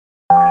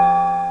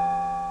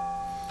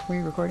Were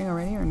you recording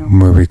already or no?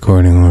 We're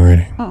recording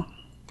already. Oh.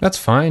 That's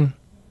fine.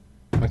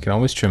 I can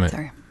always trim it.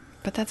 Sorry.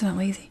 But that's not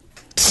lazy.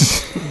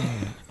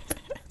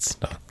 It's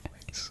not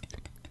lazy.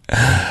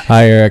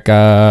 Hi,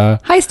 Erica.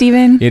 Hi,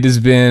 Steven. It has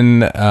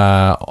been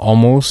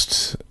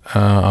almost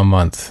a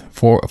month.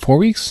 4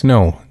 weeks?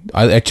 No.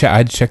 I had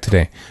to check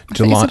today. I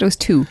thought you said it was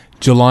 2.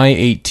 July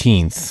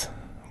 18th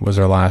was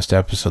our last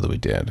episode that we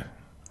did.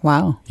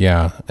 Wow.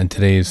 Yeah, and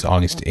today is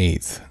August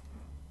 8th.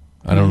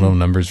 I don't know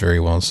numbers very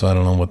well, so I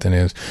don't know what that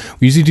is.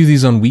 We usually do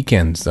these on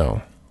weekends,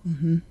 though.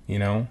 Mm-hmm. You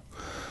know?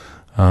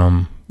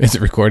 Is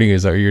it recording?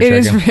 Is that what you're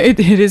checking? It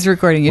is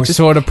recording. We're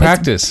so out of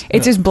practice.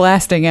 It's just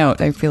blasting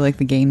out. I feel like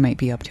the gain might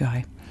be up too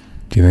high.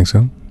 Do you think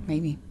so?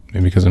 Maybe.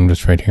 Maybe because I'm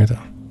just right here,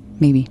 though.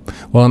 Maybe.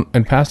 Well,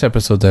 in past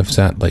episodes, I've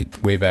sat like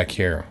way back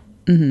here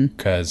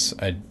because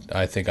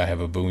I think I have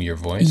a boomier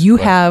voice. You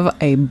have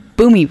a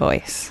boomy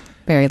voice.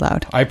 Very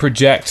loud. I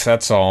project,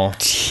 that's all.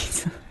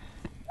 Jeez.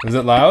 Is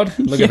it loud?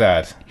 Look at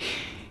that.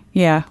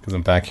 Yeah. Because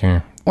I'm back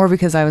here. Or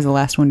because I was the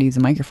last one to use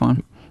a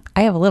microphone.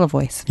 I have a little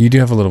voice. You do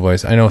have a little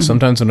voice. I know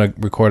sometimes when I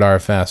record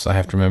RFS, I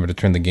have to remember to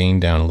turn the gain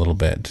down a little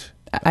bit.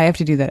 I have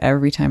to do that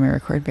every time I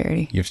record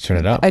Verity. You have to turn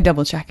it up. I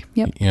double check.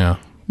 Yep. Yeah.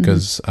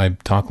 Because I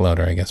talk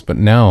louder, I guess. But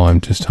now I'm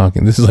just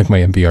talking. This is like my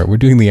NPR. We're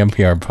doing the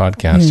NPR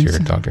podcast here,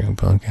 Doctor Who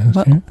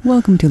podcast.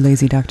 Welcome to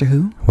Lazy Doctor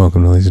Who.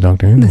 Welcome to Lazy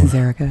Doctor Who. This is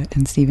Erica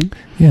and Steven.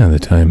 Yeah, the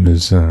time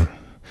is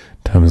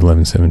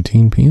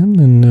 11:17 p.m.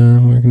 and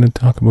we're going to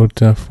talk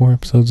about 4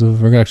 episodes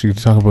of. We're actually going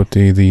to talk about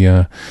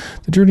the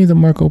journey that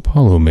Marco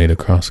Polo made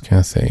across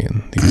Cathay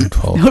and the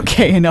 12.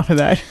 Okay, enough of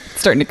that. It's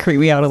starting to creep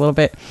me out a little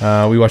bit.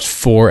 We watched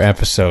 4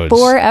 episodes.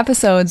 4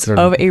 episodes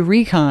of a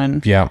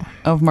recon. Yeah.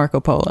 Of Marco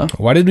Polo.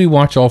 Why did we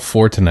watch all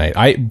 4 tonight?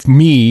 I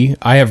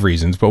have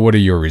reasons, but what are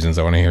your reasons?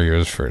 I want to hear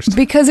yours first.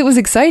 Because it was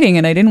exciting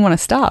and I didn't want to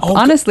stop. Oh,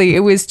 honestly, it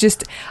was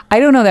just,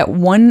 I don't know, that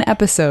one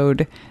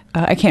episode.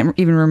 I can't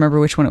even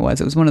remember which one it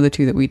was. It was one of the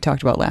 2 that we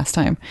talked about last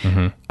time.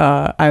 Mm-hmm.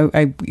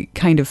 I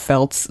kind of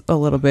felt a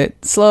little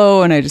bit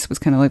slow, and I just was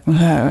kind of like,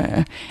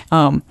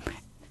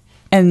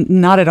 and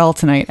not at all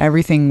tonight.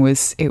 Everything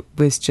was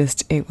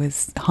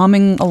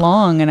humming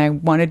along, and I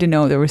wanted to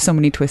know. There were so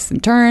many twists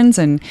and turns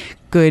and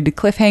good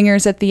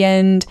cliffhangers at the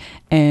end,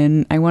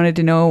 and I wanted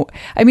to know.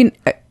 I mean,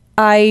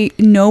 I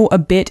know a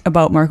bit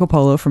about Marco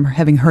Polo from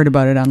having heard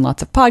about it on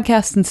lots of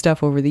podcasts and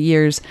stuff over the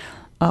years.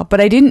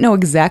 But I didn't know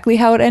exactly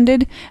how it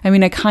ended. I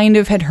mean, I kind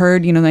of had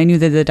heard, I knew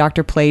that the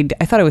Doctor played,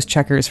 I thought it was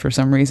checkers for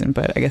some reason,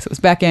 but I guess it was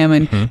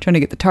backgammon, trying to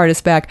get the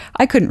TARDIS back.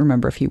 I couldn't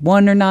remember if he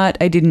won or not.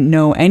 I didn't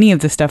know any of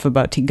the stuff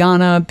about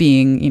Tigana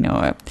being,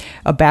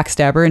 a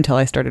backstabber until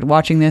I started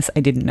watching this.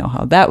 I didn't know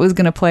how that was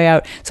going to play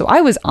out. So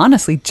I was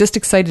honestly just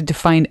excited to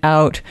find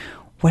out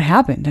what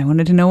happened. I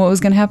wanted to know what was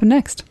going to happen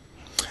next.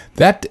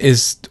 That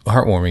is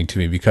heartwarming to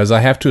me because I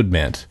have to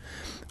admit,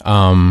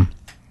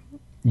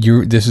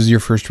 this is your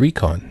first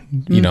recon.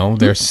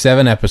 There's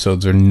 7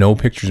 episodes or no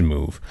pictures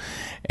move,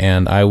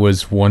 and I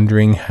was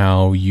wondering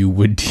how you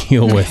would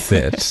deal with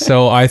it.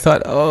 So I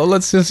thought,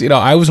 let's just,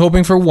 I was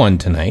hoping for 1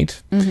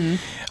 tonight.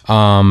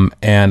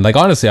 And like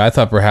honestly, I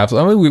thought perhaps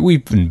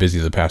we've been busy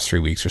the past 3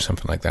 weeks or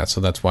something like that,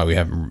 so that's why we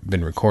haven't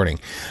been recording.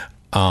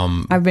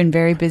 I've been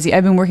very busy.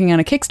 I've been working on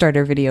a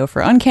Kickstarter video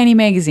for Uncanny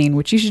Magazine,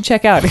 which you should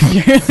check out. If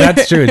you're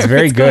That's true. It's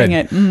very good.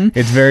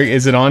 It's very.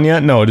 Is it on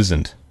yet? No, it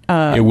isn't.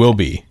 It will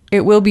be.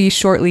 It will be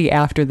shortly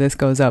after this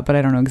goes up, but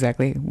I don't know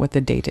exactly what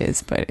the date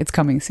is, but it's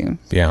coming soon.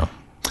 Yeah.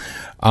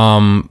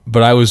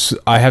 But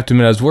I have to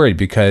admit I was worried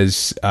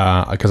because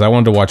I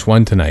wanted to watch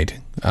 1 tonight,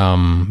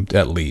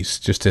 at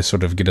least, just to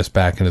sort of get us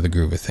back into the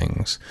groove of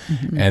things.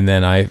 Mm-hmm. And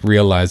then I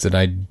realized that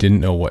I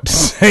didn't know what to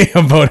say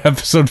about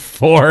episode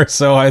 4,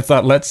 so I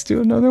thought, let's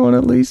do another one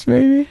at least,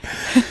 maybe.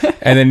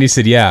 And then you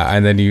said, yeah,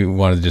 and then you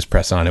wanted to just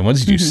press on. And once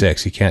you do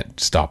 6, you can't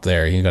stop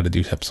there. You got to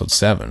do episode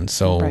 7.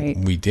 So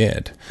we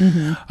did.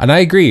 Mm-hmm. And I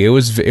agree. It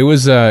was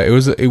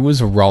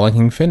a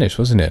rollicking finish,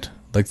 wasn't it?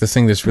 Like the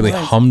thing that's really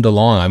hummed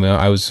along. I mean,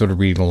 I was sort of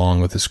reading along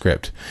with the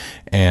script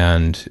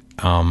and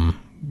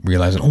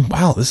realizing, oh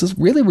wow,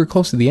 we're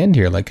close to the end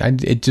here. Like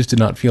it just did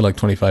not feel like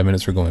 25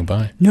 minutes were going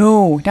by.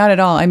 No, not at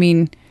all. I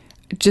mean,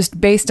 just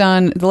based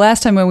on the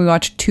last time when we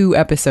watched 2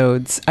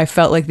 episodes, I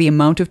felt like the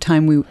amount of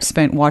time we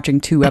spent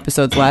watching 2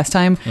 episodes last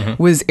time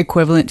was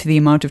equivalent to the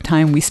amount of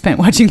time we spent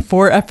watching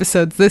 4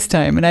 episodes this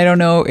time. And I don't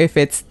know if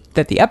it's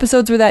that the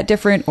episodes were that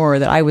different or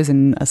that I was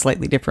in a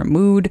slightly different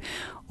mood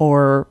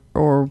or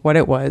what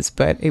it was,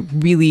 but it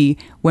really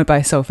went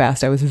by so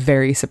fast. I was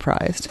very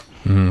surprised.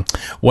 Mm-hmm.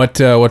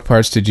 What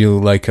parts did you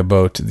like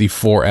about the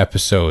 4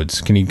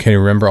 episodes? Can you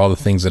remember all the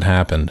things that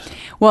happened?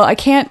 Well, I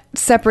can't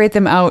separate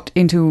them out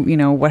into,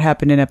 what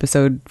happened in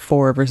episode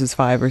 4 versus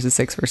 5 versus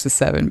 6 versus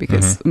 7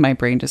 because my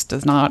brain just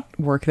does not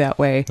work that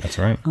way. That's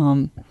right.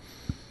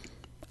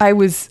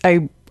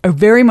 I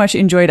very much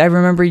enjoyed, I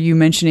remember you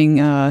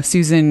mentioning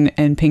Susan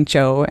and Pink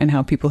Cho and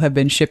how people have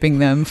been shipping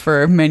them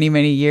for many,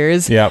 many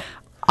years. Yep.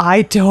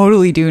 I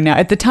totally do now.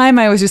 At the time,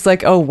 I was just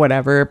like, oh,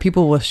 whatever.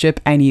 People will ship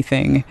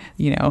anything,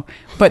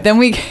 But then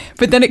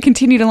it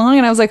continued along,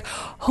 and I was like,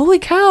 holy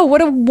cow,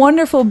 what a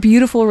wonderful,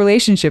 beautiful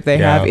relationship they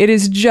have. It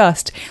is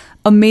just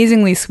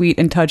amazingly sweet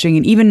and touching,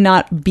 and even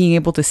not being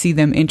able to see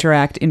them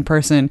interact in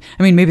person.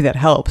 I mean, maybe that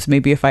helps.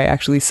 Maybe if I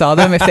actually saw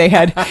them, if they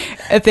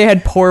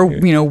had poor,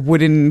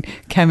 wooden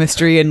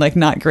chemistry and like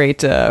not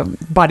great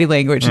body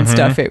language and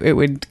stuff, it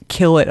would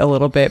kill it a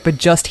little bit. But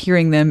just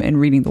hearing them and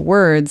reading the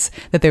words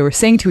that they were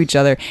saying to each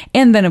other,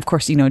 and then of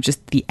course,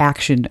 just the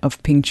action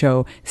of Ping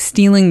Cho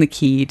stealing the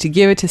key to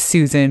give it to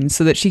Susan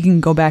so that she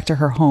can go back to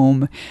her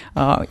home,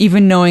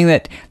 even knowing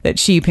that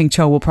she, Ping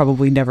Cho, will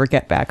probably never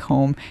get back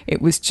home.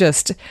 It was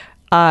just,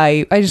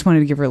 I just wanted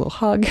to give her a little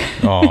hug.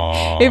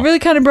 It really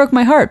kind of broke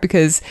my heart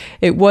because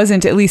it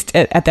wasn't, at least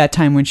at that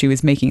time when she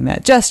was making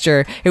that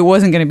gesture, it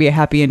wasn't going to be a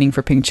happy ending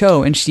for Ping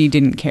Cho, and she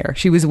didn't care.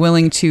 She was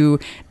willing to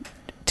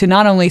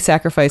not only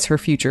sacrifice her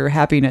future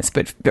happiness,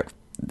 but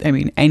I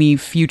mean, any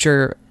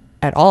future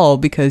at all,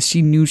 because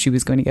she knew she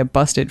was going to get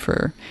busted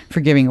for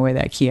giving away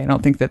that key. I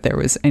don't think that there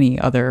was any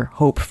other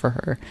hope for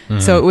her.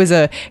 So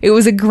it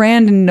was a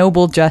grand and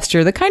noble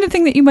gesture, the kind of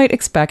thing that you might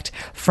expect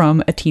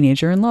from a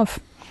teenager in love.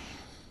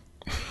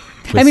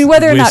 I mean,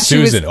 whether or not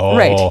Susan, she was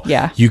right,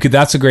 yeah, you could.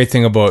 That's a great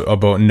thing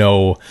about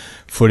no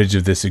footage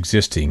of this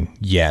existing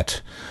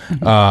yet.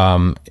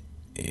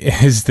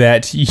 Is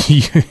that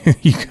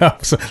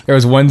so there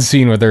was one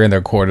scene where they're in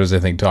their quarters, I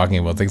think, talking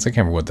about things. I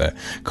can't remember what the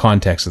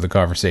context of the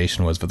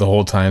conversation was, but the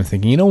whole time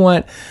thinking, you know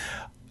what,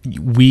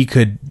 we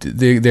could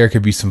there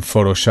could be some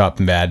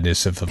Photoshop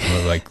madness of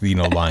like,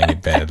 lying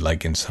in bed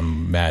like in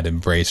some mad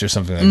embrace or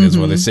something like this,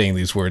 while they're saying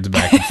these words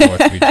back and forth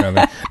to each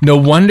other. No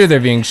wonder they're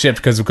being shipped,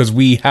 because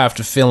we have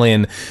to fill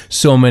in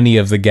so many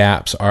of the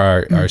gaps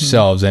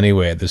ourselves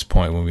anyway at this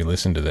point when we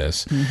listen to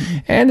this,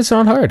 and it's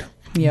not hard.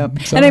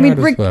 Yep. And I mean,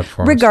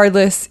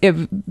 regardless, if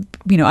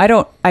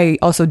I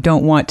also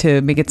don't want to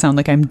make it sound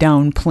like I'm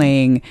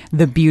downplaying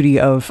the beauty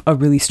of a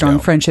really strong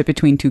friendship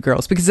between two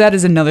girls, because that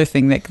is another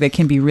thing that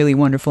can be really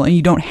wonderful. And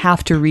you don't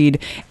have to read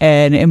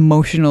an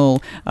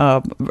emotional,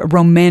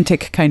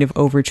 romantic kind of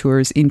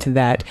overtures into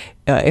that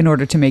in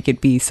order to make it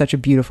be such a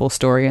beautiful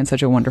story and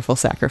such a wonderful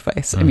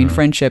sacrifice. I mean,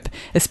 friendship,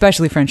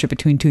 especially friendship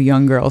between two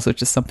young girls,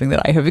 which is something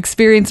that I have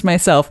experienced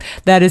myself,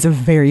 that is a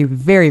very,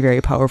 very,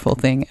 very powerful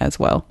thing as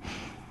well.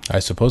 I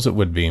suppose it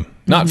would be.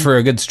 Not for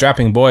a good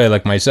strapping boy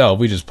like myself.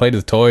 We just played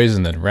with toys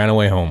and then ran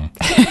away home.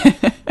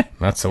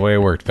 That's the way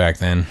it worked back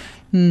then.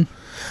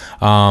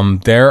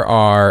 There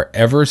are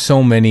ever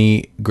so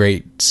many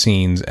great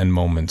scenes and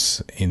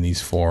moments in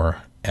these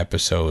 4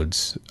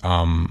 episodes.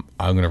 I'm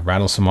going to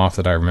rattle some off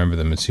that I remember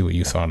them and see what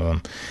you thought of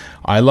them.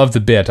 I love the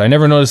bit. I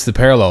never noticed the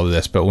parallel to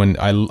this, but when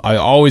I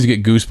always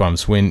get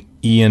goosebumps when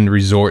Ian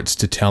resorts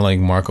to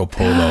telling Marco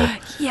Polo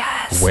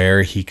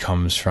where he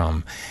comes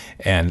from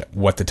and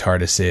what the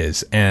TARDIS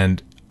is.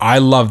 And I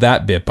love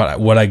that bit,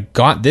 but what I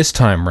got this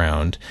time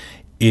round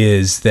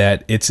is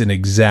that it's an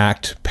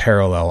exact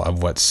parallel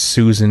of what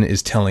Susan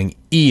is telling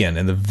Ian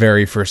in the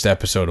very first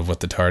episode of what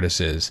the TARDIS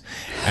is.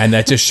 And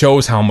that just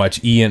shows how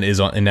much Ian is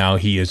on, and now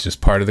he is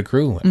just part of the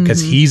crew,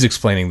 because he's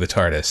explaining the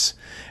TARDIS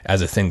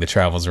as a thing that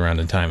travels around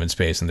in time and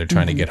space, and they're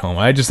trying to get home.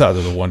 I just thought it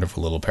was a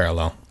wonderful little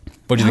parallel.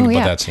 What do you think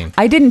about that scene?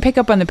 I didn't pick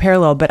up on the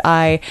parallel, but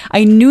I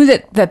knew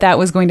that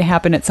was going to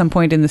happen at some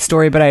point in the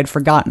story, but I had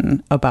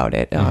forgotten about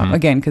it.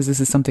 Again, because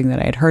this is something that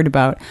I had heard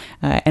about,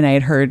 and I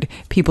had heard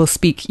people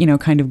speak,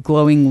 kind of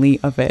glowingly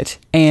of it.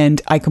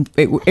 And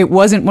it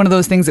wasn't one of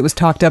those things that was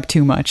talked up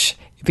too much,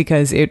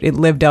 because it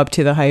lived up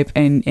to the hype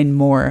and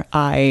more.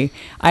 I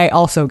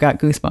also got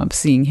goosebumps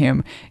seeing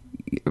him.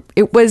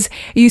 It was,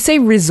 you say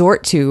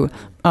resort to,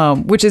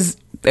 which is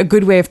a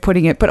good way of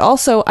putting it, but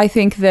also I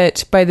think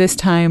that by this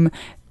time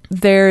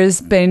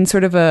there's been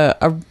sort of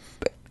a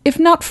if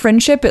not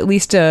friendship, at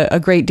least a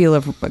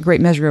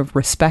great measure of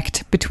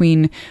respect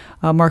between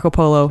Marco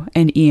Polo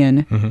and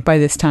Ian by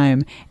this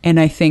time. And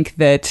I think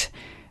that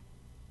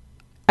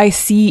I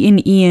see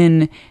in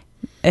Ian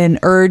an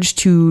urge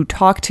to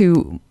talk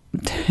to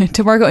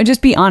Marco and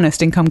just be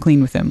honest and come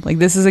clean with him. Like,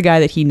 this is a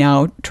guy that he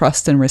now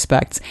trusts and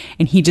respects,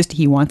 and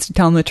he wants to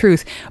tell him the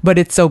truth, but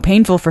it's so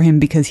painful for him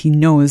because he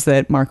knows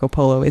that Marco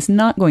Polo is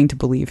not going to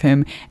believe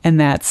him, and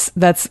that's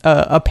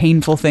a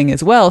painful thing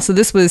as well. So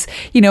this was,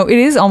 it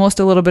is almost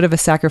a little bit of a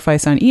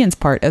sacrifice on Ian's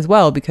part as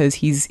well, because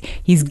he's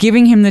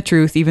giving him the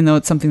truth, even though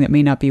it's something that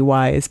may not be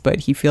wise, but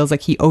he feels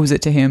like he owes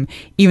it to him,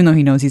 even though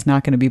he knows he's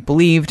not going to be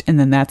believed, and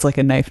then that's like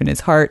a knife in his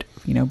heart,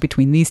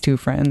 between these two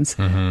friends.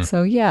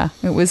 So yeah,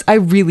 I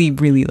really,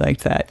 really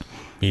liked that.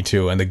 Me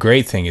too. And the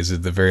great thing is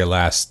at the very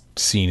last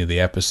scene of the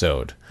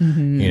episode,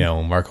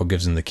 Marco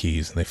gives him the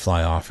keys and they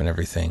fly off and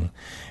everything.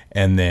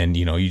 And then,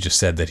 you just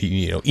said that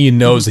Ian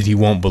knows that he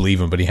won't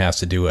believe him, but he has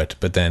to do it.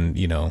 But then,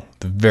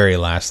 the very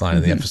last line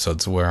of the episode,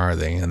 so where are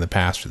they? In the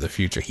past or the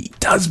future? He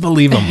does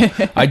believe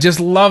him. I just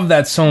love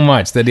that so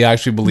much, that he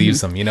actually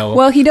believes him,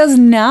 Well, he does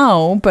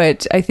now,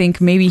 but I think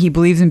maybe he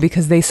believes him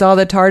because they saw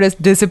the TARDIS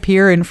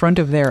disappear in front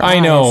of their eyes. I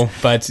know,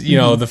 but,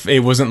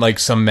 it wasn't like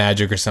some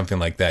magic or something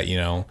like that,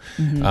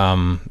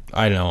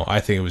 I don't know. I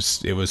think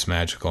it was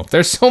magical.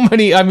 There's so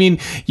many. I mean,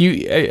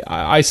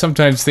 I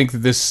sometimes think that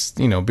this,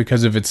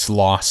 because of its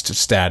lost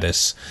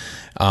status,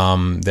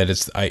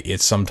 that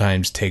it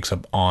sometimes takes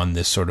up on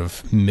this sort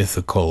of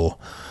mythical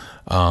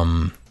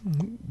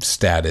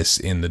status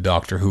in the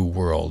Doctor Who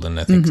world, and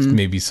I think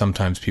maybe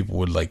sometimes people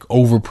would like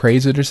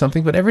overpraise it or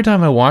something, but every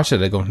time I watch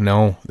it I go,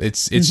 no,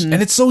 it's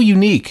and it's so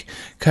unique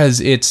because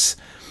it's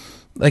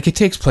like it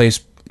takes place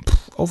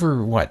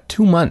over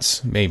 2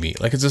 months maybe,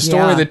 like it's a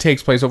story that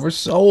takes place over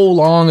so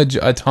long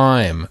a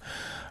time,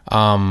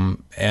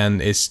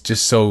 and it's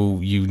just so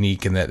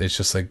unique in that it's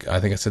just like, I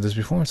think I said this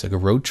before, it's like a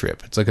road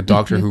trip. It's like a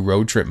Doctor Who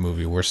road trip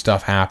movie where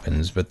stuff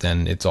happens, but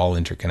then it's all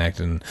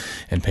interconnected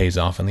and pays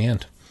off in the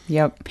end.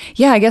 Yep.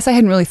 Yeah, I guess I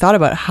hadn't really thought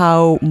about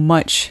how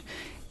much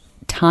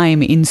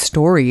time in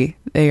story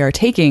they are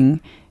taking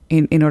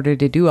in order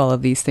to do all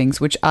of these things,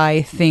 which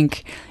I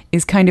think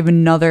is kind of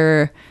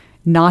another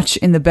notch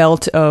in the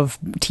belt of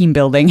team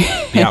building.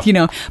 Yep. You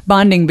know,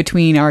 bonding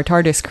between our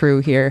TARDIS crew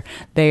here.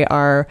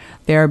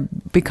 They're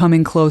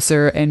becoming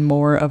closer and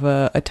more of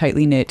a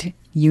tightly knit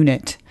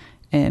unit,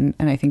 and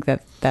I think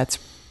that's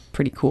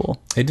pretty cool.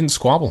 They didn't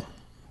squabble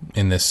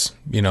in this,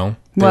 you know.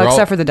 Well,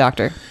 except for the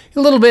Doctor. A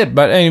little bit,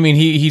 but I mean,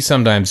 he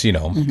sometimes, you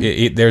know,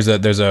 there's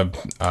a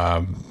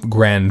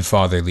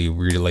grandfatherly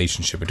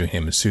relationship between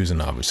him and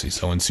Susan, obviously.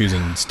 So when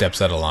Susan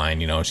steps out of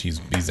line, you know, he's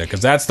there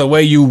because that's the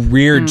way you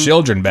reared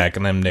children back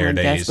in them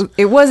days.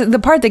 It was the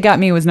part that got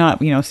me was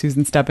not, you know,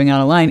 Susan stepping out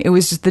of line. It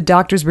was just the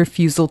Doctor's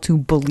refusal to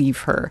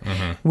believe her,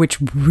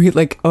 which really,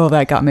 like, oh,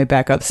 that got me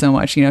back up so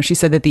much. You know, she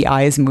said that the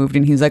eyes moved,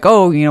 and he was like,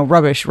 oh, you know,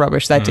 rubbish,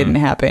 that didn't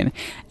happen,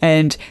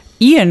 and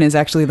Ian is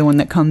actually the one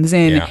that comes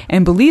in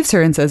and believes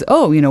her and says,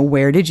 oh, you know,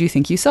 where did you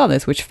think you saw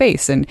this? Which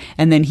face? And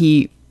then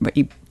he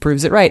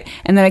proves it right.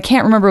 And then I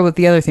can't remember what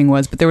the other thing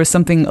was, but there was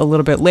something a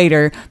little bit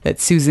later that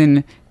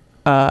Susan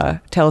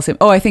tells him.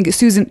 Oh, I think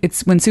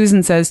it's when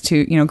Susan says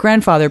to, you know,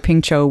 grandfather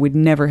Ping Cho would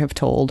never have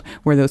told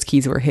where those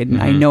keys were hidden.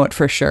 I know it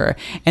for sure.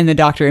 And the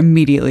Doctor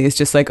immediately is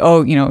just like,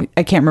 oh, you know,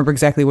 I can't remember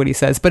exactly what he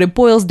says, but it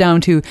boils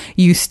down to,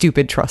 you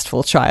stupid,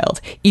 trustful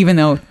child, even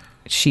though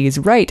she's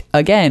right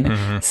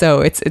again.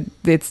 So it's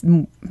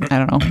I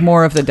don't know,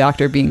 more of the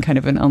Doctor being kind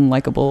of an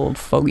unlikable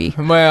fogey.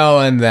 Well,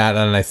 and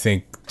I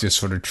think just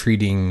sort of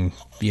treating,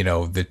 you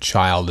know, the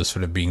child as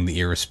sort of being the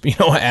you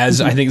know,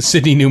 as I think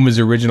Sydney Newman's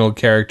original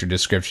character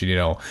description, you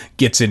know,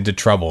 gets into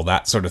trouble,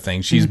 that sort of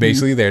thing. She's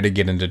basically there to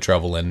get into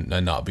trouble and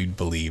not be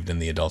believed,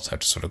 and the adults have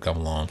to sort of come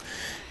along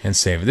and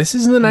save it. This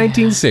is in the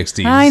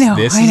 1960s. I know.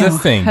 This is a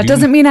thing. That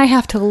doesn't mean I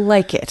have to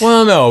like it.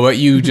 Well, no, but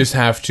you just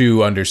have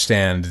to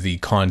understand the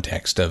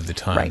context of the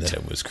time that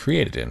it was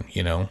created in,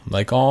 you know?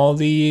 Like all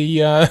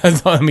the,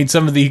 I mean,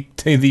 some of the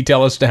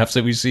telestaffs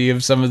that we see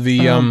of some of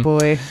the... oh,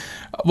 boy.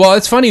 Well,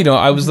 it's funny, you know,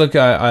 I was looking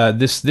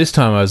this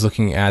time I was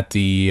looking at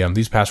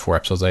these past 4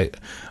 episodes.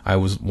 I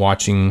was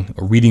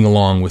reading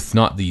along with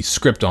not the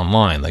script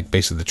online, like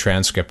basically the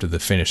transcript of the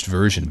finished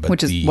version, but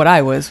which is what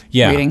I was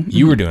reading.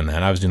 You were doing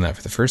that. I was doing that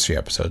for the first 3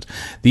 episodes.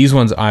 These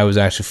ones I was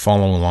actually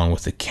following along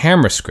with the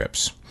camera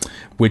scripts,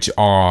 which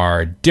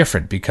are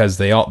different because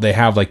they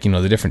have, like, you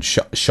know, the different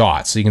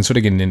shots, so you can sort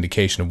of get an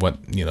indication of what,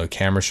 you know,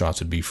 camera shots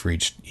would be for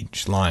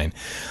each line.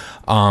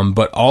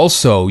 But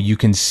also you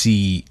can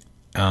see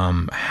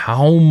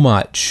how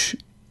much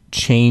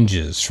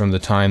changes from the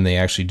time they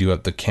actually do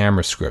up the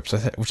camera scripts,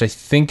 which I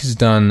think is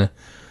done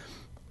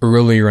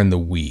earlier in the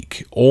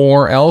week,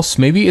 or else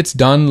maybe it's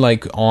done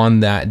like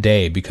on that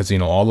day, because, you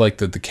know, all like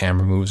the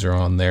camera moves are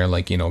on there,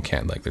 like, you know,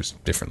 there's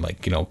different,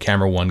 like, you know,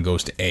 camera 1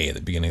 goes to A at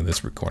the beginning of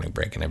this recording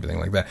break and everything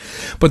like that.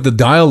 But the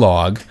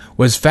dialogue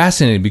was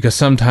fascinating because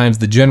sometimes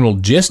the general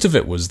gist of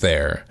it was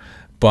there,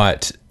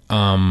 but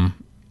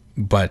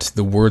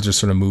the words are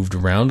sort of moved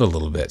around a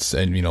little bit,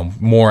 and, you know,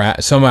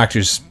 some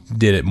actors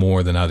did it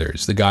more than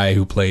others. The guy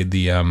who played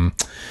the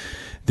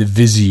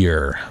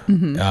vizier,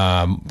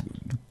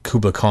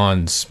 Kubla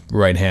Khan's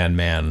right-hand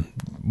man,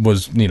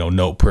 was, you know,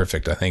 note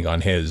perfect, I think,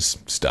 on his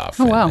stuff.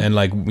 Oh, wow. And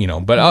like, you know,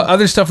 but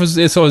other stuff was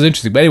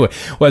interesting. But anyway,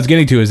 what I was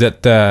getting to is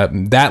that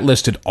that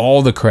listed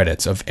all the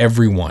credits of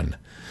everyone,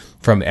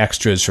 from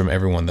extras, from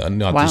everyone,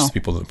 not just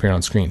people that appear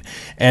on screen.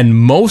 And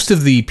most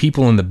of the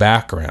people in the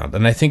background,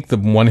 and I think the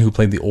one who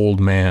played the old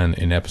man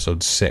in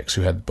episode 6,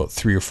 who had about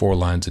 3 or 4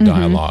 lines of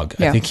dialogue,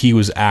 I think he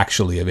was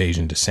actually of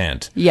Asian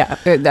descent. Yeah,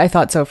 I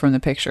thought so from the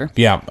picture.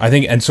 Yeah, I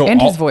think, and so...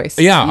 And his voice.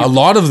 Yeah, a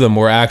lot of them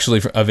were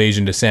actually of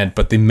Asian descent,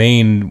 but the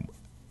main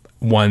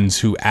ones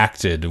who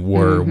acted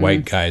were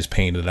white guys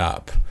painted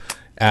up,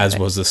 as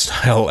was the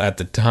style at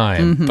the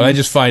time. But I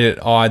just find it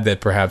odd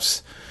that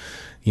perhaps...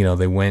 you know,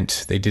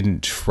 they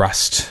didn't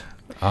trust,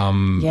 you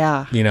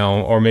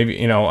know, or maybe,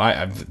 you know,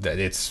 I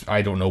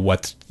don't know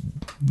what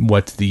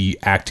the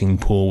acting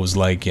pool was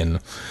like in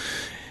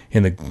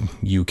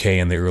the UK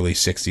in the early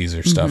 60s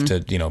or stuff,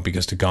 to, you know,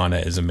 because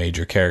Tagana is a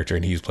major character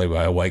and he's played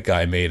by a white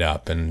guy made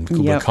up, and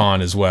Kubla Khan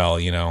as well,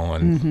 you know,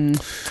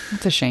 and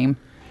it's a shame.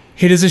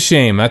 It is a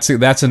shame.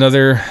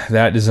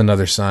 That is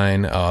another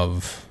sign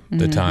of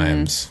the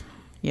times.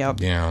 Yep.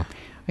 Yeah.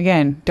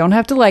 Again, don't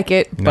have to like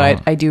it,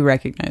 but I do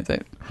recognize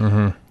it.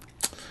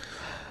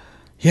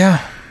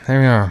 Yeah,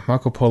 there we are.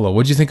 Marco Polo.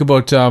 What did you think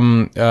about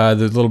the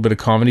little bit of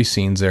comedy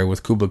scenes there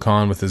with Kubla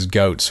Khan with his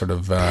gout sort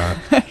of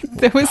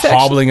That was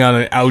hobbling on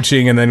and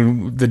ouching, and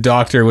then the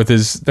doctor with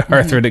his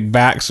arthritic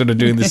back sort of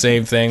doing the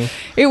same thing.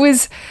 It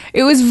was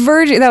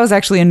verging. That was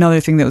actually another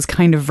thing that was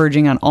kind of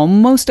verging on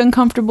almost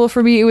uncomfortable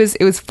for me. It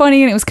was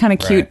funny and it was kind of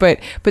cute,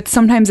 Right. but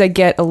sometimes I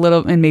get a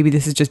little, and maybe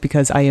this is just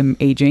because I am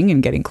aging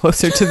and getting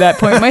closer to that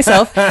point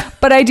myself,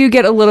 but I do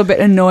get a little bit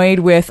annoyed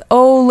with,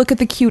 oh, look at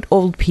the cute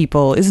old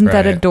people. Isn't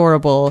that Right.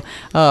 adorable?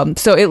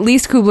 So at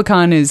least Kublai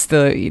Khan is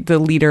the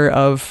leader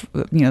of,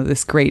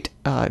 this great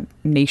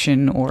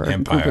nation or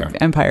Empire. group of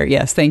empire.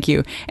 Yes, thank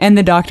you. And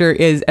the doctor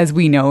is, as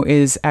we know,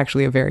 is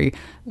actually a very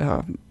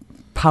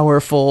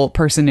powerful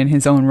person in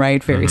his own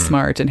right, very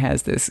smart, and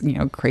has this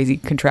crazy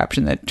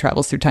contraption that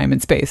travels through time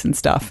and space and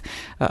stuff.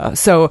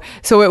 So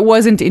it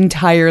wasn't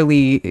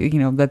entirely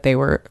that they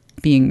were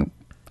being,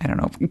 I don't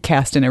know,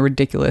 cast in a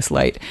ridiculous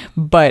light,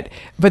 but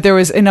there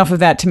was enough of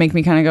that to make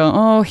me kind of go,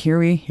 oh, here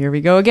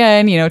we go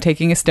again,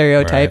 taking a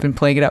stereotype Right. and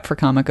playing it up for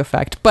comic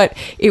effect. But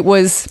it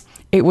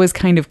was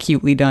kind of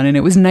cutely done, and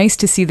it was nice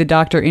to see the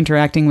doctor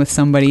interacting with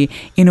somebody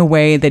in a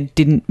way that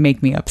didn't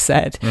make me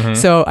upset.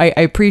 So I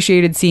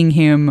appreciated seeing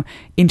him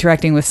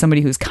interacting with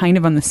somebody who's kind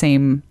of on the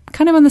same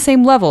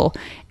level,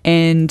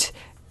 and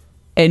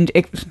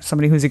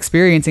somebody who's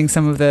experiencing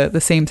some of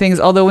the same things.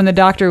 Although when the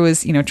doctor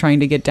was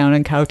trying to get down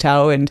and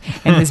kowtow, and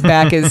his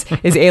back is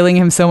ailing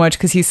him so much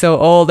because he's so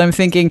old, I'm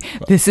thinking,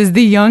 this is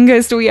the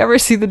youngest we ever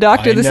see the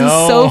doctor. I This know.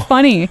 is so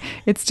funny.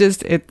 It's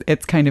just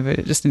it's kind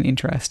of just an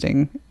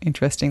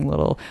interesting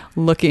little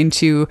look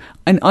into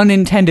an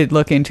unintended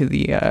look into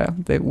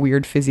the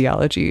weird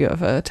physiology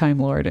of a Time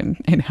Lord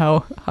and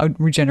how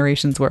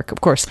regenerations work.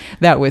 Of course,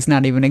 that was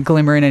not even a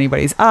glimmer in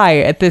anybody's eye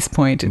at this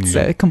point. It's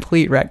a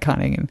complete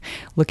retconning and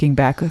looking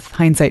back with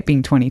hindsight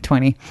being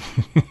 2020.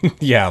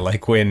 Yeah,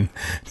 like when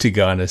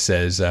Tigana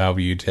says, how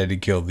you had to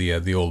kill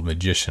the old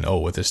magician,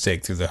 with a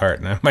stake through the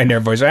heart. And my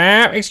nerve voice,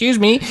 excuse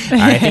me,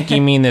 I think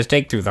you mean the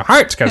stake through the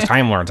hearts, because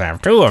Time Lords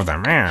have two of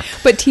them.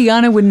 But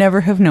Tiana would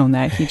never have known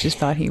that. He just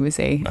thought he was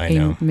a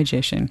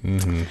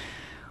magician.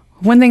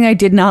 One thing I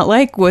did not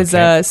like was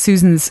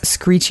Susan's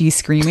screechy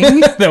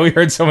screaming that we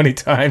heard so many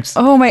times.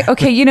 Oh my!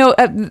 Okay,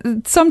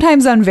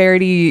 sometimes on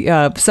Verity,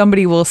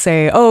 somebody will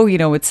say, "Oh,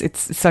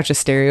 it's such a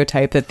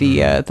stereotype that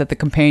the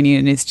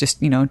companion is just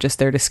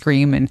there to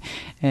scream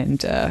and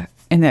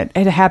that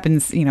it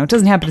happens. It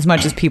doesn't happen as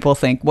much as people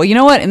think." Well, you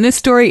know what? In this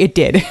story, it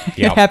did.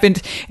 Yep.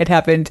 It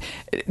happened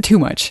too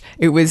much.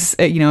 It was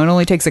it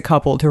only takes a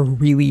couple to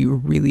really,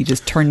 really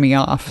just turn me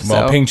off.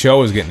 Well, so. Ping Cho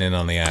was getting in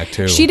on the act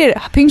too. She did.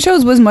 Ping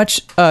Cho's was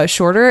much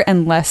shorter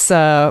and less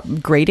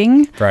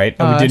grating. Right,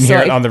 and we didn't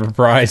hear it on the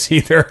reprise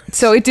either.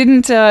 So it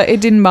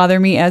didn't bother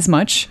me as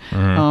much.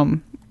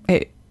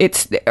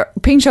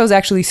 Ping Cho's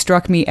actually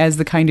struck me as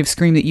the kind of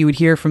scream that you would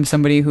hear from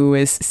somebody who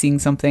is seeing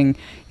something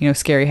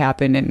scary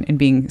happen and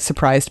being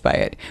surprised by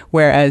it.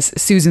 Whereas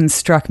Susan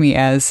struck me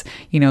as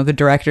the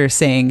director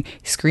saying,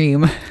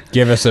 "Scream,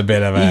 give us a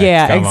bit of a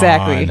yeah, come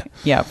exactly, on."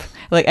 Yep."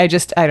 Like I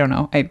don't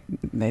know.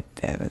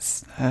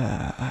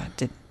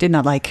 Did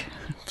not like.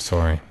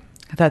 Sorry,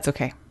 That's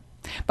okay.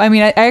 But I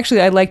mean,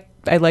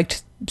 I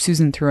liked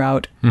Susan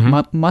throughout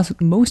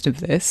most of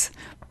this.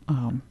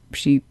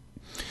 She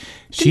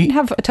didn't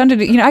have a ton to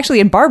do. Actually,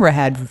 and Barbara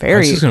had I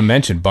was just going to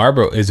mention,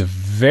 Barbara is a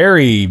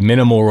very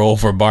minimal role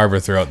for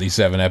Barbara throughout these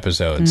 7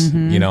 episodes.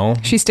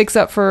 She sticks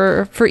up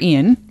for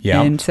Ian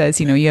and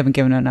says, you haven't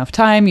given him enough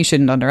time. You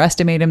shouldn't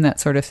underestimate him, that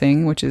sort of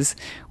thing, which is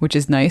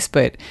nice.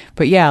 But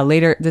yeah,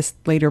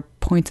 later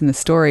points in the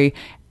story,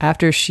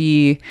 after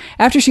she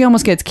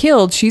almost gets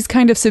killed, she's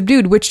kind of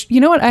subdued, which,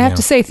 you know what, I have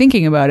to say,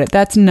 thinking about it,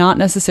 that's not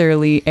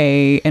necessarily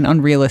an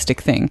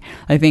unrealistic thing.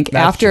 I think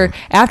after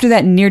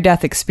that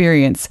near-death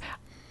experience,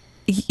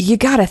 you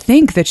gotta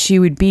think that she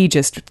would be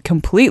just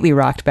completely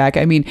rocked back.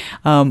 I mean,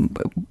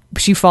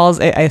 she falls.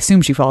 I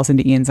assume she falls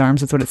into Ian's arms.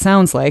 That's what it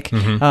sounds like.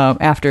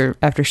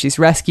 After she's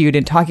rescued,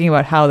 and talking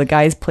about how the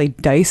guys played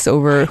dice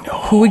over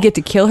who would get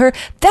to kill her.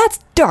 That's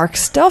dark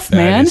stuff,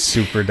 man. That is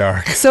super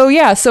dark. So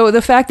yeah, so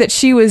the fact that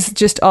she was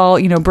just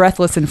all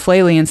breathless and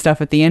flailing and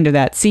stuff at the end of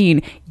that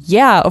scene,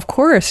 yeah, of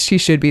course she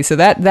should be. So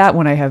that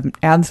one I have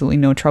absolutely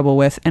no trouble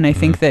with, and I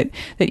think that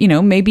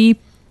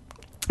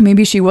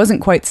maybe she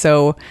wasn't quite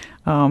so.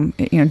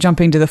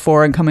 Jumping to the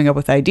fore and coming up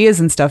with ideas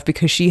and stuff,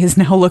 because she has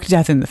now looked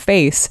death in the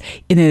face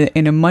in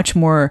a much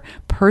more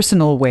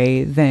personal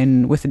way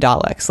than with the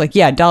Daleks. Like,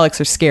 yeah,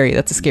 Daleks are scary.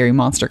 That's a scary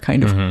monster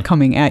kind of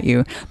coming at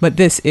you. But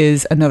this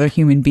is another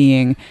human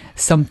being,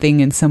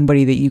 something and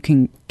somebody that you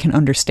can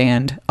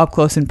understand up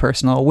close and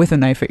personal with a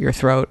knife at your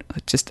throat.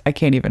 I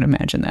can't even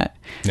imagine that.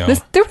 No.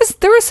 There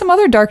was some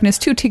other darkness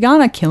too.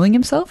 Tigana killing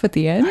himself at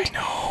the end. I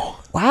know.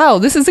 Wow,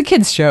 this is a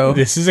kid's show.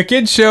 This is a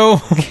kid's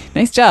show.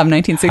 Nice job,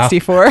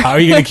 1964. How are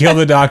you going to kill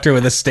the doctor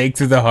with a stake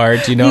through the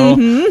heart,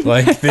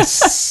 Like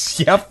this,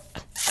 yep.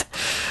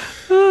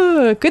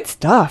 Good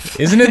stuff.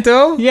 Isn't it,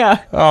 though?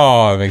 Yeah.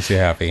 Oh, it makes you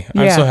happy.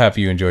 I'm Yeah. so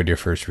happy you enjoyed your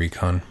first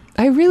recon.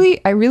 I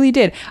really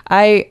did.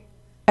 I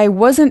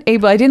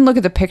didn't look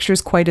at the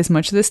pictures quite as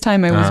much this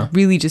time. I was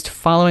really just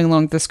following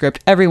along with the script.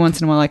 Every once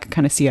in a while, I could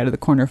kind of see out of the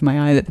corner of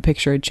my eye that the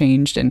picture had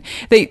changed, and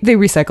they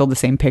recycled the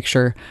same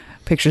picture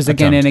pictures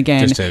again and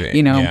again.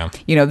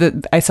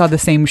 I saw the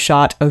same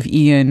shot of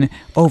Ian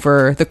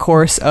over the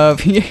course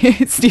of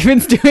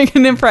Steven's doing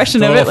an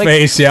impression of it, like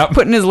face,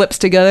 putting his lips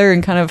together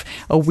and kind of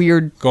a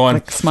weird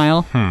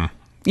smile.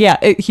 Yeah,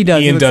 he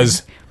does. Ian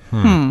does.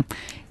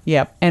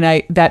 Yep.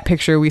 And that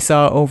picture we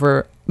saw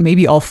over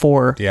maybe all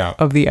 4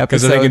 of the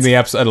episodes. Because I think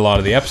in a lot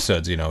of the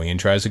episodes, Ian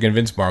tries to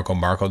convince Marco.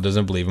 Marco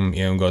doesn't believe him.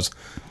 Ian goes,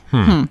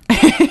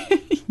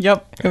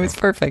 Yep, it was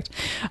perfect.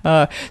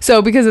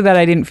 So because of that,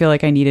 I didn't feel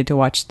like I needed to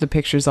watch the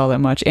pictures all that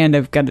much, and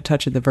I've got a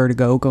touch of the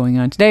vertigo going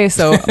on today.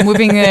 So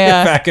moving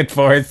back and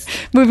forth,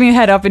 moving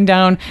head up and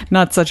down,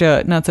 not such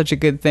a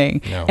good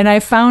thing. No. And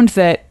I found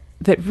that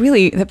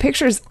really the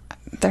pictures,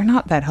 they're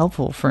not that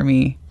helpful for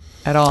me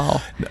at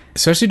all.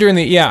 Especially during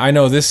I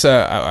know this,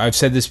 I've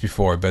said this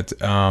before, but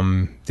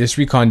this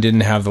recon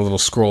didn't have the little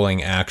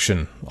scrolling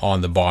action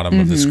on the bottom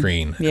of the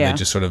screen. Yeah. And it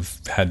just sort of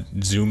had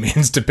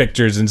zoom-ins to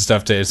pictures and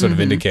stuff to sort of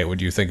indicate what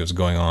you think was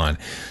going on.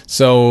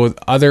 So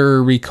other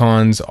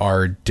recons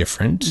are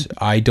different.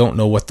 I don't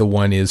know what the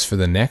one is for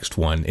the next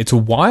one. It's a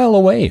while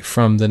away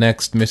from the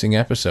next missing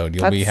episode.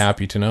 You'll be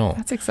happy to know.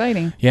 That's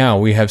exciting. Yeah,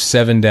 we have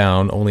 7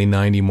 down, only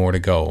 90 more to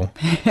go.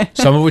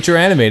 Some of which are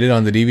animated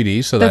on the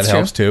DVD, so that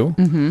helps too.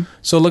 Mm-hmm.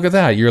 So look at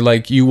that.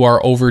 You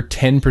are over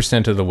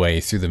 10% of the way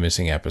through the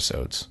missing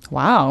episodes.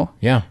 Wow.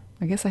 Yeah.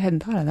 I guess I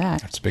hadn't thought of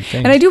that. That's a big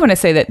thing. And I do want to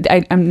say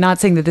that I'm not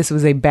saying that this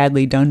was a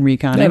badly done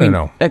recon.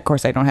 No. Of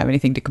course, I don't have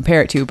anything to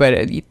compare it to,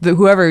 but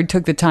whoever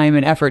took the time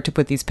and effort to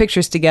put these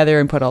pictures together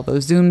and put all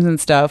those zooms and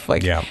stuff,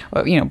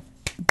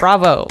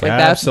 bravo.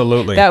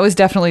 Absolutely. That was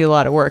definitely a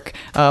lot of work.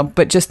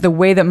 But just the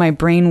way that my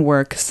brain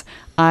works,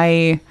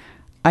 I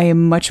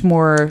am much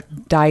more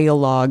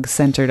dialogue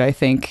centered, I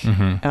think,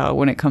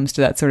 when it comes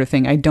to that sort of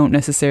thing. I don't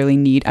necessarily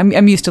need...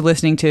 I'm used to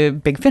listening to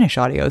Big Finish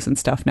audios and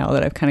stuff now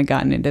that I've kind of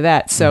gotten into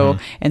that. So,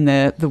 and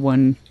the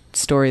one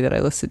story that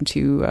I listened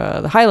to,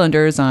 the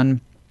Highlanders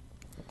on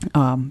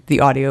the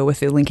audio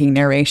with the linking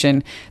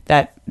narration,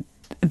 that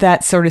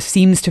sort of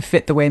seems to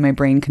fit the way my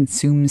brain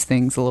consumes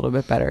things a little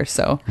bit better.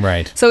 So,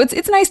 right. So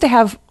it's nice to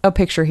have a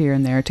picture here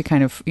and there to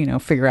kind of,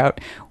 figure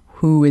out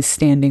who is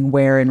standing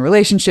where in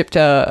relationship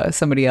to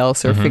somebody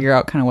else, or figure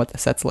out kind of what the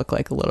sets look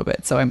like a little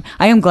bit. So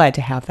I am glad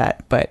to have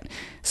that, but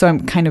so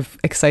I'm kind of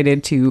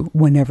excited to,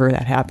 whenever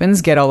that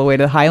happens, get all the way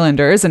to the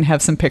Highlanders and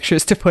have some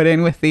pictures to put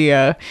in with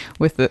the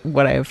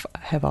what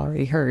have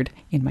already heard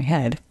in my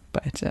head.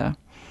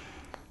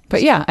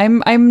 But yeah,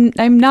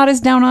 I'm not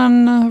as down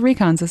on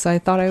recons as I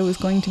thought I was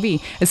going to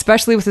be,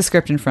 especially with the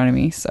script in front of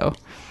me. So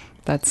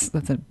that's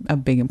a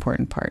big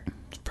important part.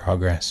 It's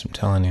progress, I'm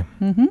telling you.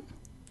 Mm-hmm.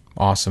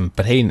 Awesome.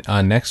 But hey,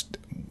 next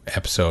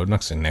episode,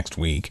 next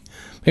week,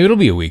 maybe it'll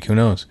be a week, who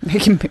knows?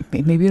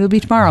 Maybe it'll be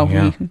tomorrow.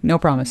 Yeah. No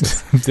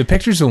promises. The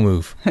pictures will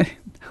move.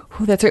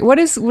 Oh, that's right. What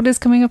is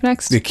coming up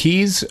next? The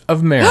Keys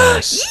of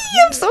Marinus.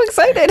 I'm so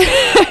excited.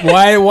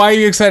 Why are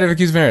you excited for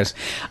Keys of Marinus?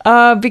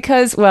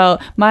 Because,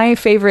 my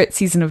favorite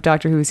season of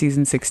Doctor Who is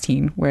season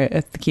 16, where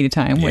at the Key to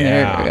Time, when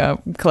they're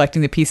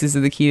collecting the pieces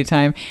of the Key to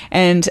Time.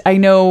 And I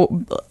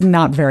know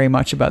not very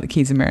much about the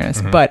Keys of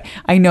Marinus, but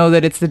I know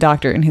that it's the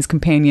Doctor and his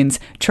companions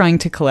trying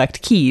to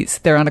collect keys.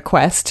 They're on a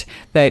quest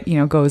that,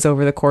 goes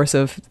over the course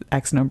of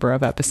X number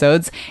of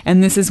episodes.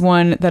 And this is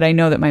one that I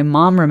know that my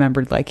mom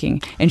remembered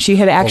liking. And she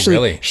had actually...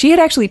 Oh, really? She had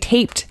actually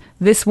taped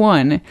this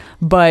one,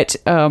 but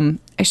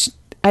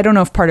I don't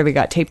know if part of it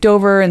got taped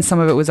over and some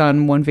of it was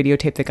on one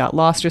videotape that got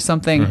lost or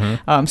something.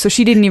 So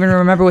she didn't even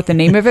remember what the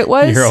name of it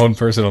was. Your own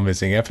personal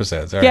missing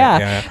episodes. All yeah. Right.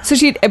 Yeah. So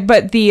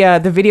but the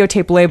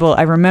videotape label,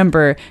 I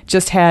remember,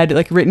 just had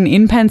written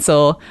in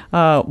pencil,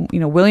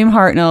 William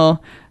Hartnell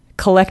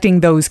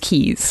collecting those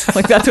keys.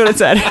 That's what it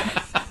said.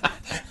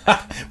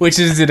 Which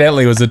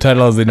incidentally was the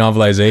title of the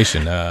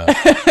novelization.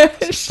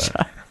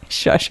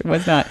 Shush, it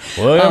was not.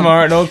 William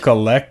Hartnell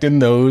collecting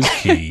those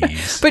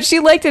keys. But she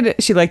liked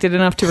it. She liked it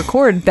enough to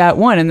record that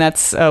one, and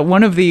that's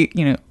one of the,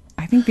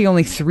 I think the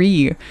only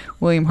 3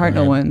 William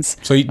Hartnell ones.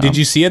 So did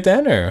you see it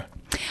then, or?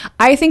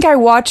 I think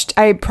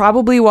I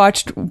probably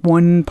watched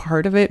one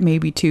part of it,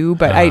 maybe 2,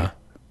 but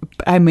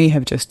I may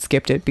have just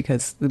skipped it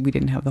because we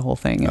didn't have the whole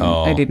thing,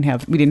 and we didn't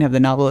have the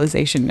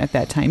novelization at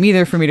that time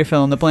either for me to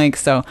fill in the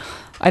blanks. So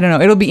I don't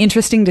know. It'll be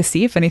interesting to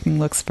see if anything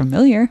looks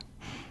familiar.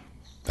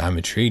 I'm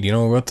intrigued. You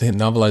know who wrote the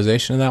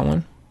novelization of that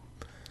one?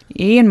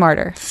 Ian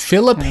Martyr.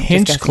 Philip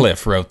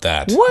Hinchcliffe wrote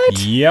that.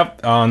 What?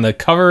 Yep. On the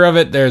cover of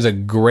it, there's a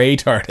gray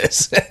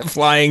TARDIS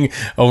flying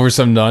over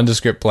some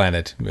nondescript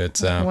planet.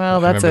 It's, I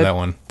remember that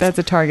one. That's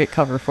a Target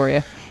cover for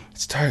you.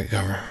 It's a Target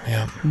cover,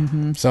 yeah.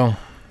 Mm-hmm. So,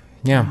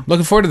 yeah.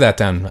 Looking forward to that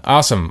then.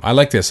 Awesome. I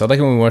like this. I like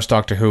it when we watch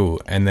Doctor Who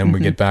and then we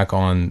get back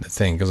on the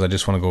thing, because I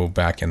just want to go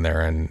back in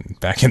there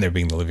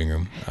being the living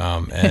room,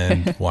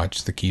 and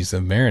watch the Keys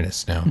of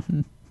Marinus now.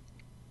 Mm-hmm.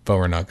 But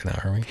we're not gonna,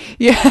 are we?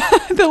 Yeah,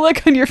 the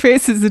look on your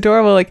face is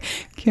adorable.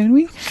 Can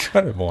we?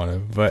 Kind of want to,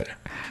 but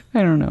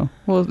I don't know.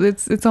 Well,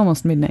 it's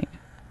almost midnight.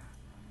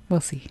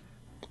 We'll see.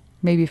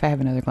 Maybe if I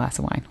have another glass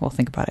of wine, we'll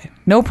think about it.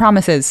 No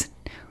promises.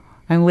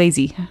 I'm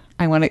lazy.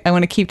 I want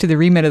to keep to the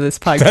remit of this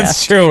podcast.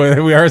 That's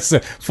true. We are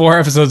 4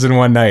 episodes in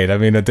one night. I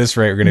mean, at this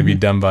rate, we're going to be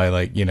done by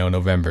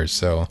November.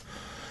 So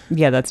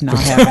yeah, that's not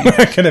happening.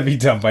 We're going to be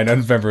done by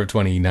November of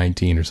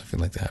 2019 or something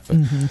like that. But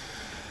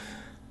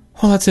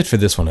well, that's it for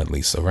this one at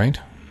least, though, right?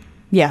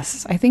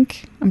 Yes, I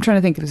think I'm trying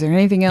to think. Is there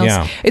anything else?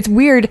 Yeah. It's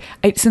weird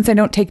since I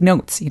don't take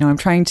notes. I'm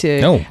trying to.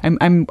 No.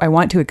 I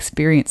want to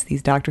experience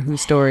these Doctor Who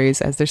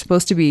stories as they're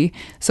supposed to be,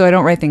 so I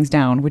don't write things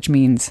down, which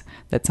means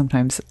that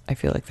sometimes I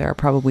feel like there are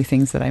probably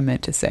things that I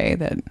meant to say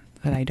that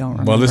I don't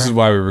remember. Well, this is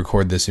why we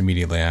record this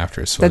immediately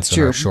after, so that's it's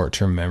true. in our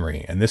short-term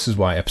memory, and this is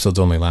why episodes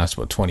only last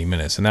about 20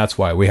 minutes, and that's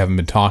why we haven't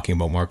been talking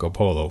about Marco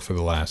Polo for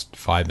the last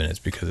 5 minutes,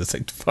 because it's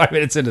like 5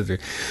 minutes into the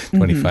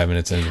 25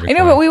 minutes into the recording. I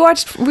know,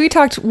 but we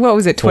talked. What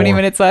was it? 20 4.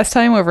 minutes last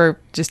time over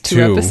just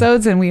 2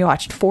 episodes, and we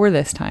watched 4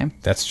 this time.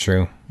 That's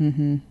true.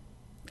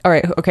 All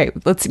right, okay.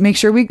 Let's make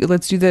sure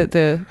let's do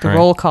the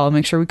roll call.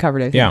 Make sure we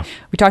covered it. Yeah,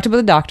 we talked about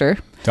the Doctor.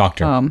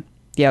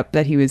 Yep,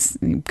 that he was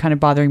kind of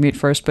bothering me at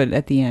first, but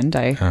at the end,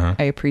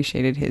 I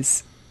appreciated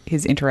his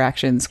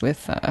interactions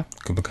with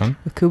Kublai Khan.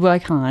 With Kublai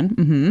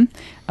Khan.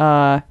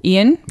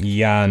 Ian.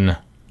 Jan.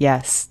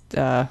 Yes.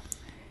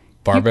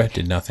 Barbara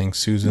did nothing.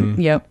 Susan.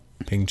 Yep.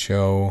 Ping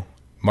Cho.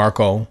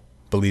 Marco.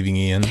 Believing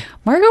Ian.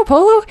 Marco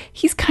Polo,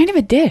 he's kind of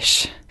a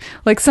dish.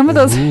 Like some of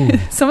those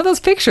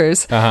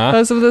pictures,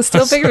 some of those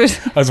still pictures.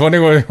 I was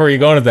wondering where you're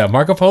going with that.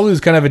 Marco Polo is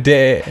kind of a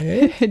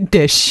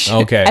dish.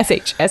 Okay.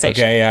 SH.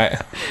 Okay,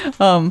 yeah.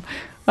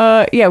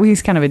 Yeah,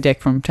 he's kind of a dick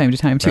from time to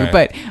time too.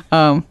 Right.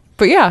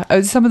 But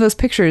yeah, some of those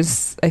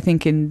pictures, I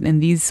think in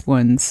these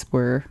ones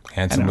were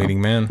Handsome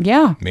leading man.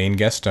 Yeah. Main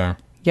guest star.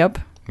 Yep.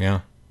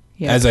 Yeah.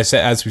 Yep.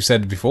 As we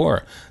said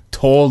before,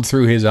 told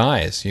through his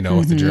eyes,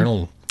 with the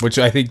journal. Which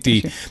I think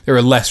they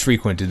were less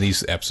frequent in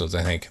these episodes,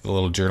 I think. The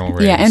little journal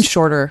reads. Yeah, and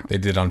shorter. They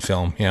did on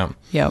film, yeah.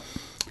 Yep.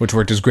 Which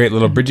worked as great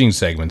little bridging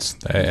segments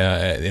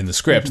in the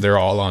script. They're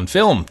all on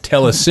film.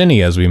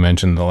 Telecine, as we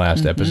mentioned in the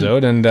last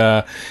episode. And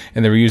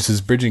they were used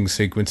as bridging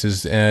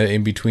sequences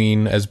in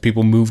between as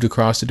people moved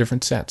across to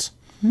different sets.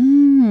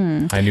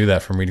 I knew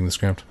that from reading the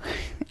script.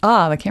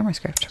 The camera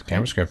script.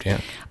 Camera script,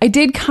 yeah. I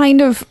did kind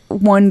of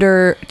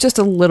wonder just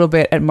a little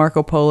bit at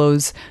Marco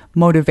Polo's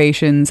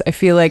motivations. I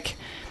feel like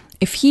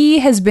if he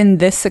has been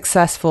this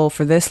successful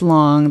for this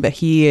long, that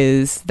he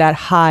is that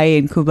high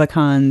in Kublai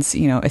Khan's,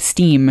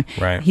 esteem,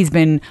 right. He's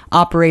been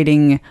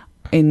operating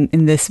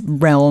in this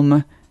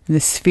realm,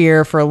 this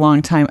sphere for a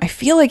long time. I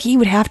feel like he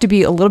would have to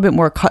be a little bit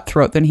more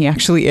cutthroat than he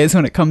actually is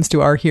when it comes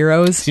to our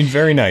heroes. Seemed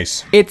very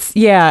nice.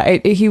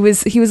 He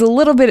was a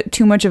little bit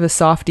too much of a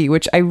softie,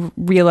 which I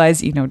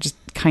realized, just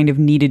kind of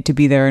needed to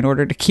be there in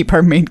order to keep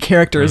our main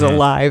characters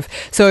alive.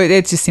 So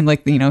it just seemed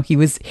like,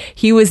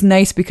 he was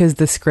nice because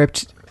the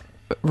script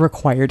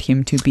required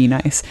him to be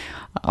nice,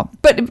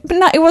 but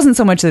not. It wasn't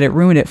so much that it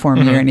ruined it for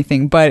me or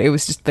anything, but it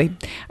was just I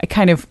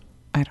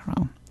don't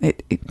know.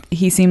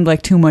 He seemed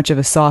like too much of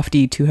a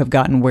softie to have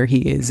gotten where he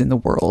is in the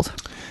world.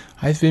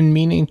 I've been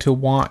meaning to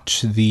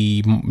watch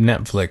the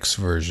Netflix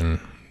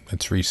version.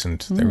 That's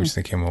recent. That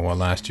recently came out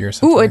last year.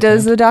 Ooh,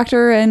 does the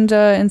Doctor and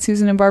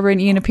Susan and Barbara and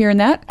Ian appear in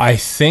that? I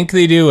think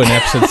they do in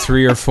episode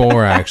 3 or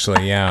 4,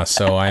 actually. Yeah,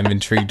 so I'm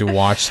intrigued to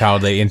watch how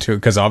they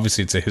because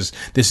obviously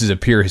this is a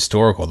pure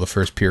historical, the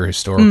first pure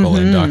historical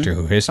in Doctor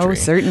Who history. Oh,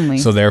 certainly.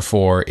 So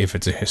therefore, if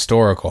it's a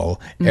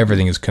historical,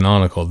 everything is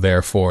canonical.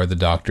 Therefore, the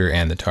Doctor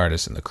and the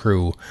TARDIS and the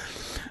crew.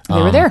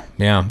 They were there.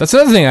 Yeah, that's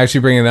another thing.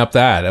 Actually, bringing up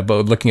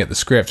about looking at the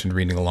script and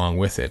reading along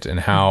with it,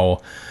 and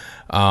how.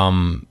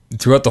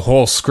 Throughout the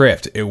whole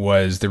script, it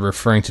was they're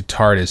referring to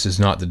TARDIS as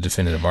not the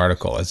definitive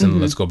article, as in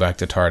let's go back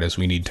to TARDIS,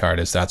 we need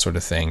TARDIS, that sort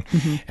of thing,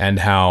 and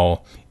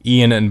how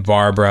Ian and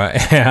Barbara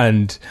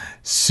and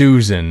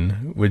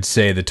Susan would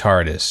say the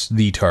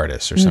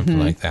TARDIS, or something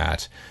like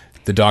that.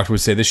 The Doctor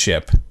would say the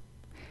ship.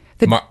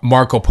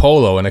 Marco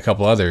Polo and a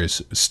couple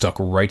others stuck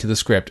right to the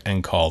script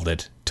and called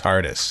it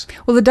TARDIS.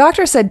 Well, the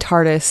Doctor said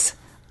TARDIS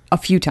a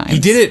few times. He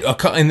did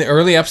it in the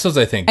early episodes,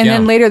 I think. And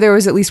then later there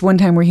was at least one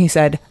time where he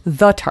said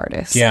the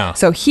TARDIS. Yeah.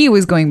 So he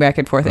was going back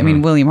and forth. I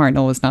mean, William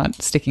Hartnell was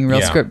not sticking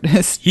real script.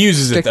 He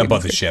uses it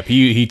about the ship.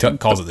 He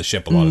calls it the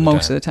ship a lot of the time.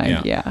 Most of the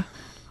time, yeah.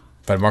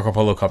 But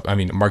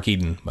Mark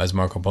Eden as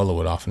Marco Polo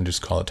would often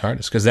just call it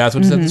TARDIS because that's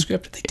what it said in the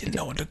script. They didn't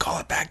know what to call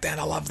it back then.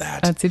 I love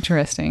that. That's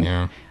interesting.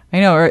 Yeah. I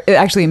know. Or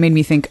it made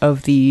me think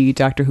of the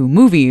Doctor Who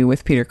movie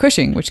with Peter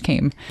Cushing, which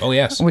came a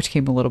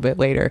little bit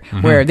later,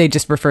 where they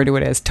just refer to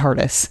it as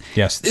TARDIS.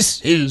 Yes,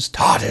 this is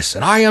TARDIS,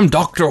 and I am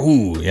Doctor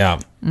Who.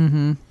 Yeah.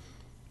 Mm-hmm.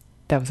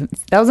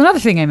 That was another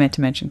thing I meant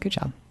to mention. Good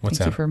job. What's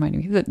Thank that? you for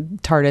reminding me. The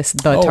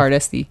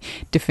TARDIS, the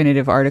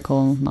definitive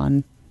article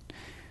on.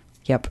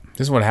 Yep.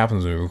 This is what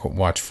happens when we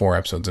watch 4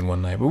 episodes in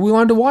one night. But we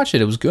wanted to watch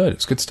it. It was good.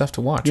 It's good stuff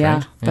to watch,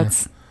 right?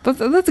 That's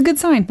a good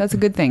sign. That's a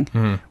good thing.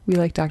 We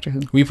like Doctor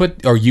Who.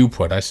 You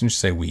put, I shouldn't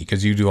say we,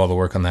 because you do all the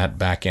work on that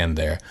back end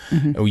there.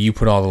 You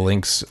put all the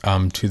links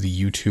to the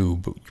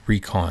YouTube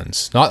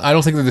recons. I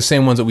don't think they're the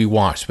same ones that we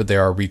watched, but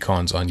there are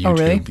recons on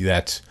YouTube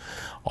that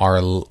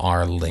are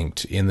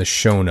linked in the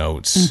show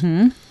notes.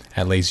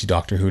 at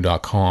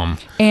lazydoctorwho.com.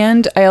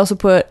 And I also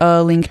put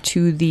a link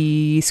to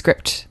the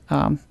script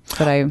that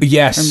I am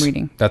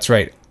reading. That's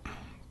right.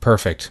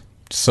 Perfect.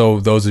 So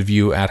those of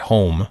you at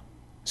home,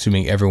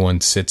 assuming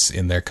everyone sits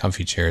in their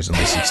comfy chairs and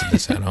listens to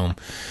this at home,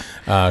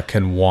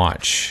 can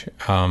watch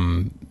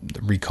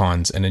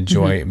recons and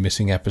enjoy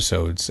missing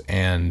episodes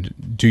and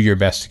do your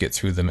best to get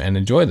through them and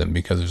enjoy them,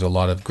 because there's a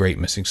lot of great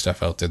missing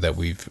stuff out there that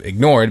we've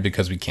ignored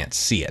because we can't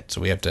see it.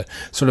 So we have to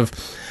sort of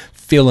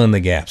fill in the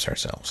gaps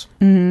ourselves.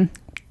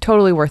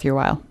 Totally worth your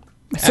while.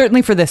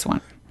 Certainly for this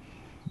one.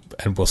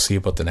 And we'll see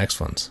about the next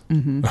ones.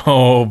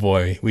 Oh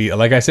boy, we,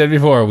 like I said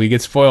before, we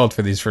get spoiled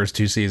for these first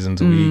 2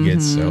 seasons. We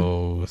get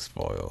so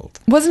spoiled.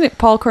 Wasn't it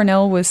Paul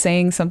Cornell was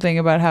saying something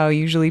about how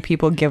usually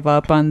people give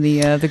up on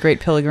the Great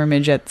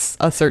Pilgrimage at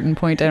a certain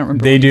point? I don't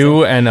remember. They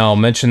do, and I'll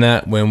mention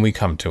that when we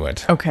come to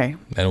it. Okay.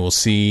 And we'll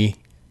see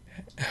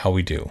how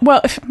we do.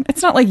 Well,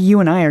 it's not like you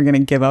and I are going to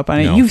give up on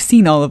it. No. You've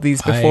seen all of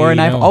these before,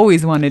 and I've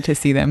always wanted to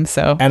see them.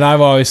 So, and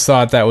I've always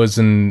thought that was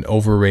an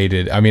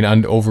overrated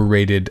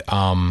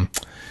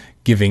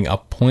giving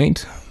up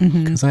point,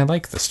 because I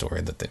like the story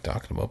that they're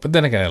talking about. But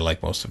then again, I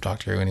like most of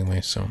Doctor Who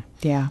anyway, so.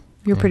 Yeah,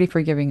 you're pretty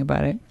forgiving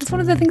about it. It's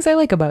one of the things I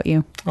like about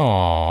you.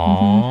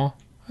 Aww,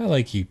 I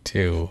like you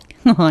too.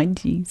 Oh,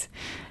 jeez.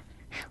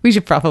 We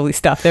should probably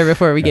stop there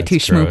before we get too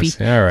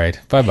schmoopy. All right,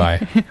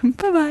 bye-bye.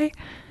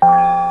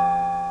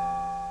 Bye-bye.